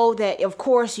just know that, of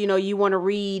course, you want to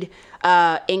read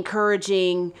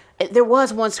encouraging. There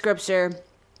was one scripture.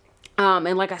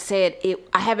 And like I said,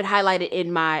 I have it highlighted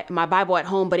in my Bible at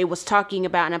home, but it was talking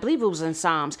about, and I believe it was in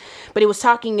Psalms, but it was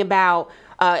talking about,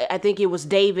 I think it was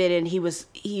David, and he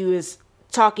was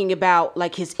talking about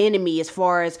like his enemy as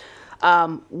far as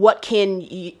what can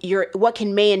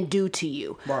man do to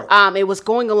you? Right. It was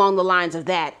going along the lines of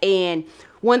that. And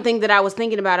one thing that I was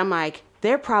thinking about, I'm like,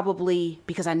 they're probably,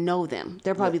 because I know them,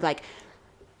 they're probably like,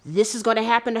 this is going to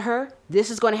happen to her. This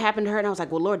is going to happen to her. And I was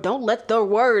like, well, Lord, don't let the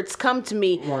words come to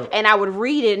me. Right. And I would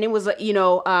read it. And it was,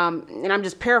 and I'm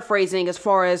just paraphrasing as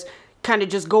far as kind of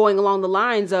just going along the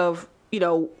lines of,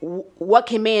 what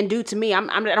can man do to me? I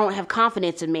don't have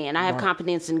confidence in man. I have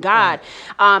confidence in God.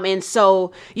 Right. And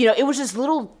so, it was just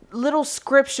little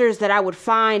scriptures that I would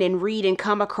find and read and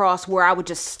come across where I would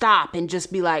just stop and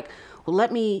just be like, well,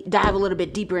 let me dive a little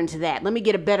bit deeper into that. Let me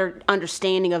get a better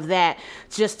understanding of that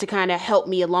just to kind of help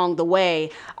me along the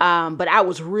way. But I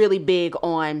was really big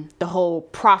on the whole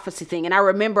prophecy thing. And I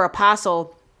remember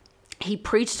Apostle, he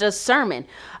preached a sermon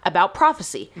about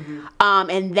prophecy. Mm-hmm.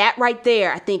 And that right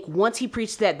there, I think once he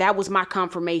preached that was my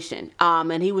confirmation.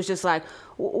 And he was just like,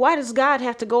 why does God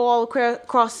have to go all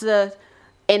across and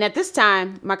at this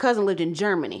time, my cousin lived in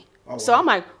Germany. Oh, so I'm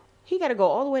like, he got to go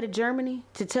all the way to Germany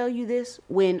to tell you this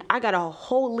when I got a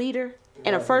whole leader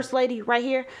and a first lady right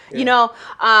here,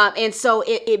 and so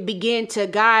it began to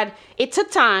God. It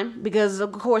took time because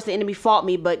of course the enemy fought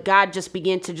me, but God just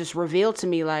began to just reveal to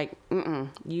me like,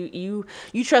 you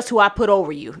trust who I put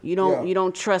over you. You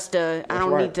don't trust. I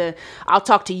don't need to. I'll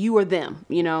talk to you or them.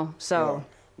 So. Yeah.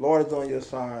 Lord is on your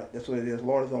side. That's what it is.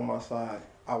 Lord is on my side.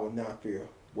 I will not fear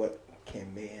what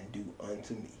can man do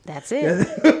unto me. That's it.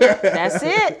 That's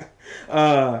it.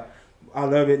 I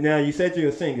love it. Now, you said you're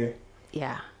a singer.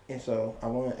 Yeah. And so I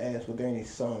want to ask, were there any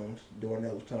songs during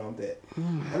those times that...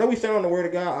 I know we stand on the Word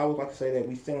of God. I would like to say that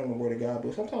we stand on the Word of God,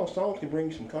 but sometimes songs can bring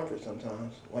you some comfort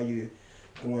sometimes while you're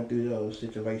going through those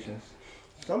situations.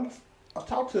 I've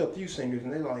talked to a few singers,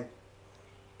 and they're like,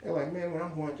 man, when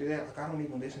I'm going through that, like, I don't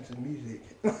even listen to the music.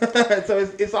 So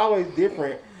it's always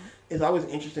different. It's always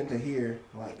interesting to hear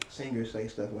like singers say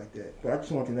stuff like that. But I just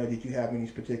want to know, did you have any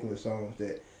particular songs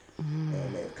that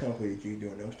comforted you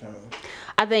during those times?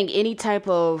 I think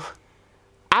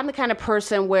I'm the kind of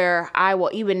person where I will,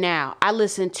 even now, I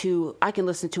can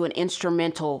listen to an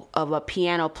instrumental of a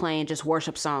piano playing just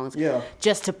worship songs. Yeah.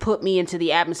 Just to put me into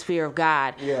the atmosphere of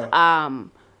God. Yeah.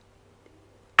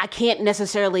 I can't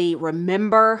necessarily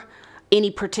remember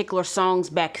any particular songs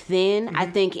back then. Mm-hmm. I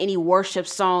think any worship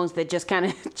songs that just kind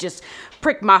of just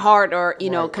pricked my heart or,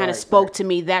 spoke to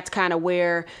me, that's kind of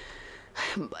where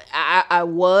I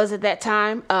was at that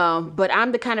time. But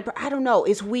I'm the kind of, I don't know,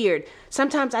 it's weird.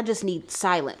 Sometimes I just need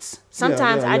silence.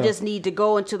 Sometimes I just need to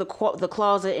go into the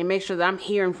closet and make sure that I'm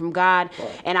hearing from God,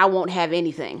 and I won't have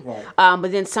anything. Right.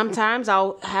 But then sometimes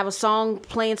I'll have a song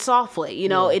playing softly.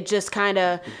 It just kind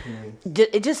of,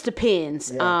 it just depends.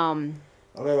 Yeah.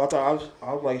 I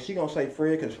was like, she gonna say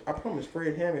Fred, because I promise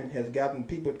Fred Hammond has gotten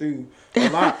people through a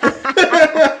lot.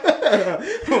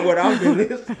 What I've been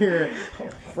listening,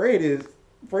 Fred is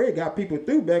Fred got people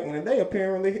through back in the day,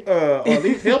 apparently, or at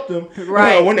least helped them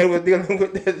right. When they were dealing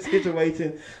with that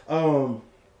situation.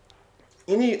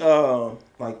 Any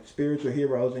like spiritual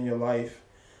heroes in your life,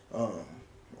 or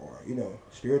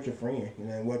spiritual friend,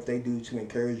 and what they do to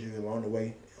encourage you along the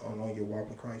way along your walk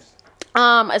with Christ?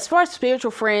 As far as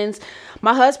spiritual friends,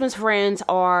 my husband's friends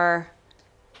are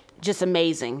just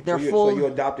amazing. They're full. So you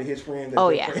adopted his friend? Oh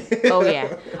yeah. Oh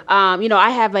yeah. I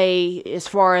have as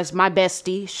far as my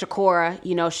bestie,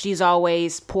 Shakora, she's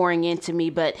always pouring into me.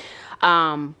 But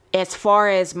as far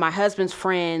as my husband's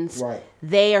friends, right.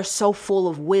 They are so full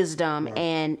of wisdom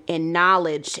right. and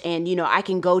knowledge. And, I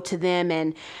can go to them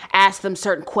and ask them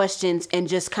certain questions and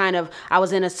just I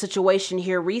was in a situation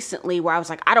here recently where I was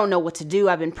like, I don't know what to do.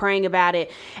 I've been praying about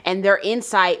it. And their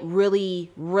insight really,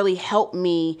 really helped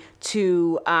me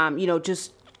to,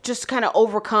 just kind of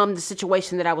overcome the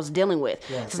situation that I was dealing with.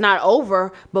 Right. It's not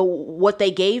over, but what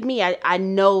they gave me, I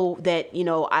know that,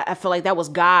 I feel like that was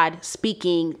God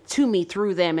speaking to me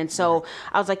through them. And so right.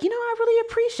 I was like, I really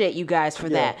appreciate you guys for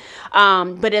that.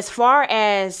 But as far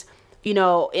as,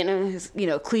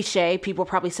 cliche, people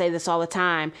probably say this all the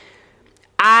time.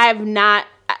 I've not,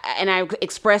 and I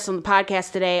expressed on the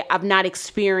podcast today, I've not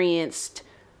experienced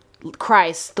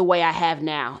Christ the way I have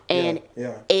now. And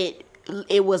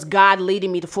it was God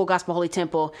leading me to Full Gospel Holy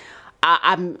Temple.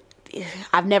 I've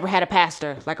never had a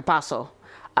pastor like Apostle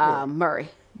Murray.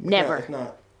 Never.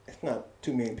 It's not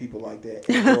too many people like that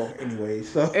anyway.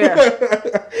 So.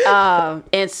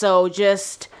 And so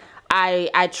just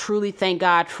I truly thank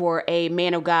God for a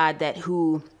man of God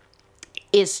who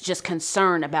is just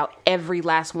concerned about every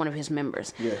last one of his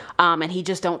members. Yeah. And he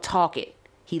just don't talk it.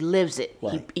 He lives it.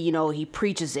 Right. He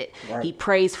preaches it. Right. He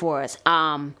prays for us.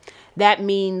 That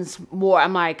means more.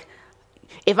 I'm like,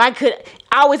 if I could,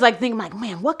 I always think,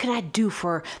 man, what could I do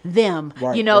for them?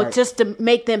 Right, right. Just to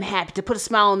make them happy, to put a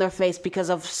smile on their face because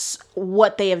of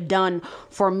what they have done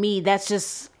for me. That's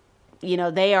just,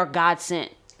 they are God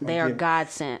sent. They are God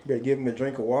sent. Better give them a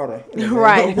drink of water.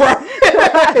 Right. You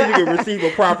can receive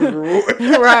a proper reward.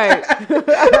 Right.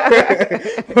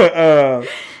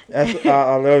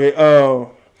 I love it.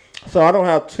 So I don't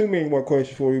have too many more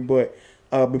questions for you, but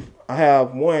I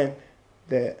have one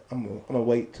that I'm gonna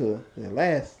wait to the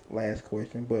last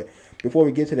question. But before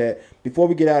we get to that, before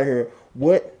we get out of here,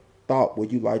 what thought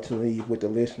would you like to leave with the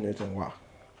listeners and why?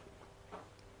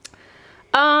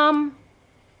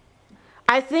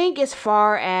 I think as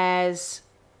far as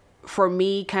for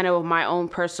me, kind of my own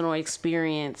personal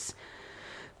experience,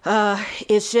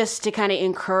 it's just to kind of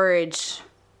encourage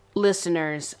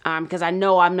listeners, because I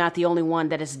know I'm not the only one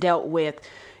that has dealt with,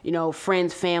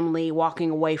 friends, family walking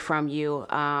away from you,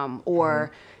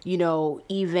 or,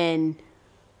 even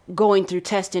going through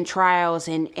tests and trials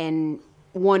and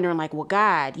wondering well,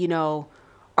 God,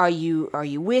 are you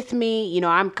with me?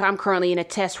 I'm currently in a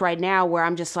test right now where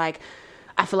I'm just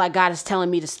I feel like God is telling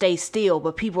me to stay still,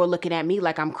 but people are looking at me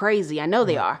like I'm crazy. I know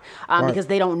they are, because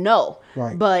they don't know.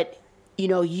 Right. But,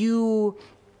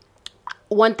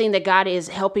 one thing that God is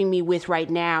helping me with right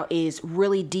now is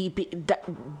really getting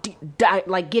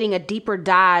a deeper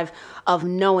dive of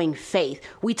knowing faith.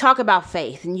 We talk about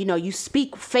faith and, you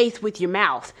speak faith with your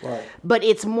mouth, right. But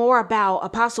it's more about,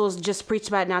 Apostles just preached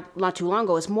about it not too long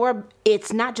ago.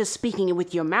 It's not just speaking it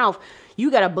with your mouth.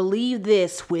 You got to believe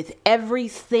this with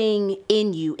everything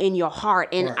in you, in your heart.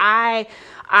 And right.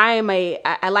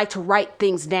 I like to write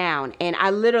things down, and I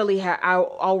literally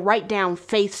I'll write down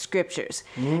faith scriptures.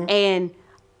 Mm-hmm. And,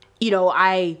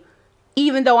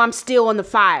 even though I'm still in the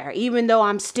fire, even though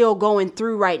I'm still going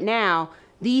through right now,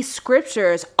 these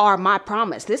scriptures are my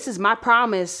promise. This is my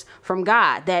promise from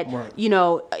God that, right.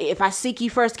 If I seek ye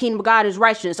first the kingdom of God, his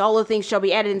righteousness, all the things shall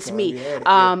be added unto me.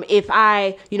 If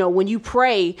I, when you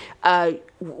pray,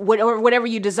 whatever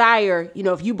you desire,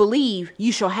 if you believe,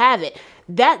 you shall have it.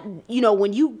 That,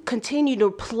 when you continue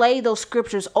to play those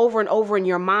scriptures over and over in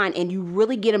your mind and you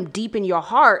really get them deep in your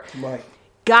heart, right.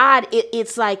 God,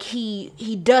 it's like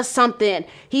he does something.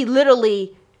 He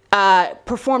literally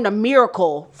performed a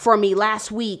miracle for me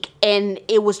last week, and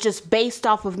it was just based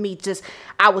off of me.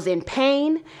 I was in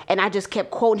pain, and I just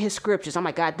kept quoting his scriptures. I'm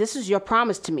like, God, this is your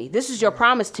promise to me. This is your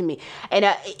promise to me. And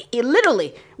it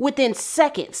literally, within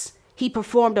seconds, he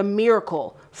performed a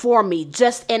miracle for me.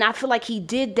 And I feel like he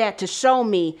did that to show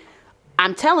me,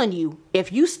 I'm telling you,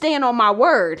 if you stand on my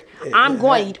word, I'm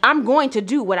going to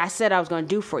do what I said I was going to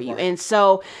do for you. Right. And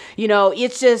so,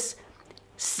 it's just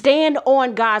stand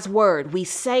on God's word. We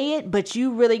say it, but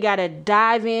you really got to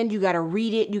dive in. You got to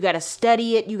read it. You got to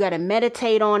study it. You got to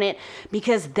meditate on it,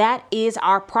 because that is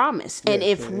our promise. And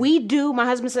if we do, my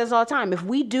husband says all the time, if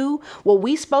we do what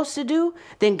we're supposed to do,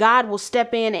 then God will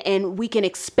step in, and we can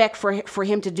expect for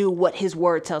him to do what his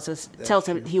word tells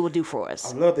him he will do for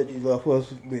us. I love that you love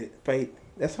us with faith.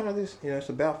 That's how this, it's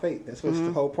about faith. That's what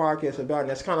the whole podcast is about. And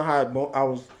that's kind of how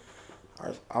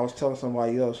I was telling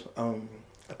somebody else.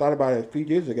 I thought about it a few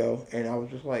years ago, and I was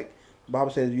just like, the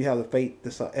Bible says you have the faith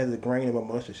as a grain of a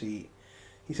mustard seed.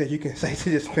 He says you can say to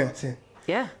this mountain,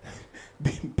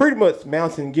 pretty much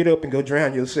mountain, get up and go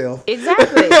drown yourself.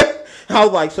 Exactly. I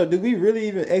was like, so do we really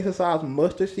even exercise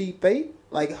mustard seed faith?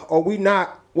 Like, are we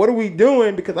not? What are we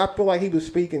doing? Because I feel like he was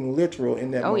speaking literal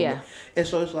in that moment. Yeah. And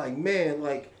so it's like, man,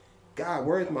 like, God,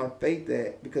 where's my faith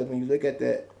at? Because when you look at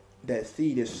that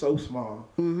seed, it's so small.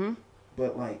 Mm-hmm.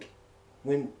 But like,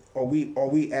 when are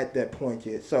we at that point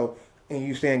yet? So, and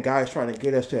you saying God is trying to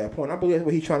get us to that point. I believe that's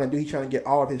what he's trying to do. He's trying to get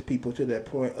all of his people to that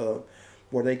point of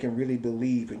where they can really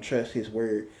believe and trust his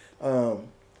word. I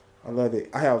love it.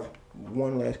 I have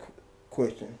one last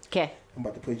question. Okay. I'm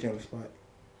about to put you on the spot.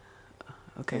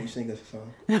 Okay. Can you sing us a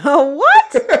song?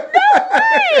 What? No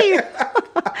way!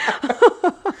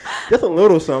 Just a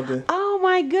little something. Oh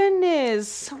my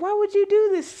goodness! Why would you do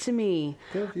this to me?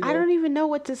 I don't even know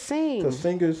what to sing. Cause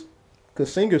singers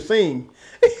sing.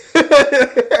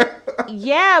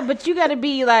 Yeah, but you got to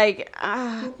be like,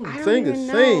 singers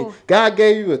sing. God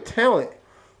gave you a talent.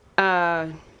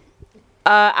 I'll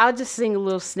just sing a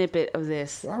little snippet of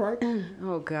this. All right.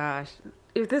 Oh gosh,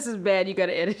 if this is bad, you got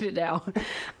to edit it out.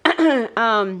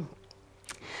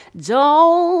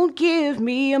 Don't give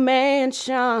me a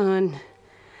mansion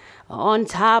on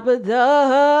top of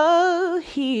the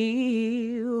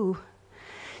hill.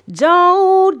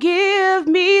 Don't give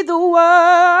me the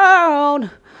world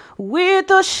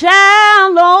with a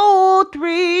shallow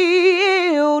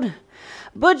thrill,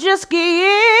 but just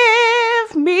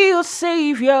give me a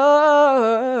savior.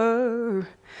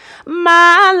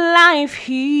 My life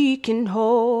he can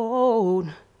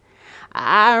hold.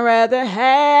 I'd rather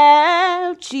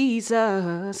have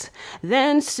Jesus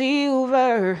than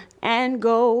silver and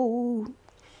gold.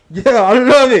 Yeah, I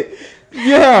love it.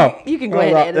 Yeah. You can go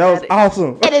ahead and edit that. That was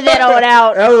awesome. Edit that all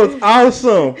out. That was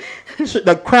awesome.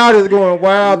 The crowd is going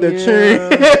wild. They're cheering.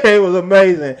 It was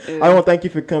amazing. Yeah. I want to thank you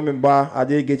for coming by. I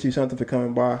did get you something for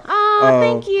coming by. Oh,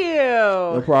 thank you.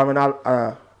 No problem.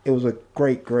 It was a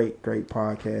great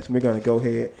podcast. We're going to go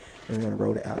ahead and we're going to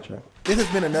roll the outro. This has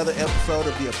been another episode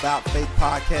of the About Faith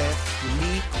podcast with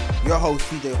me, your host,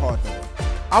 TJ Hawthorne.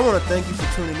 I want to thank you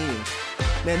for tuning in.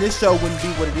 Man, this show wouldn't be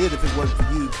what it is if it wasn't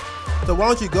for you. So why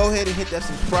don't you go ahead and hit that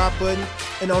subscribe button,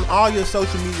 and on all your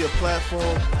social media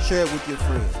platforms, share it with your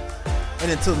friends.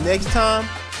 And until next time,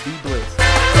 be blessed.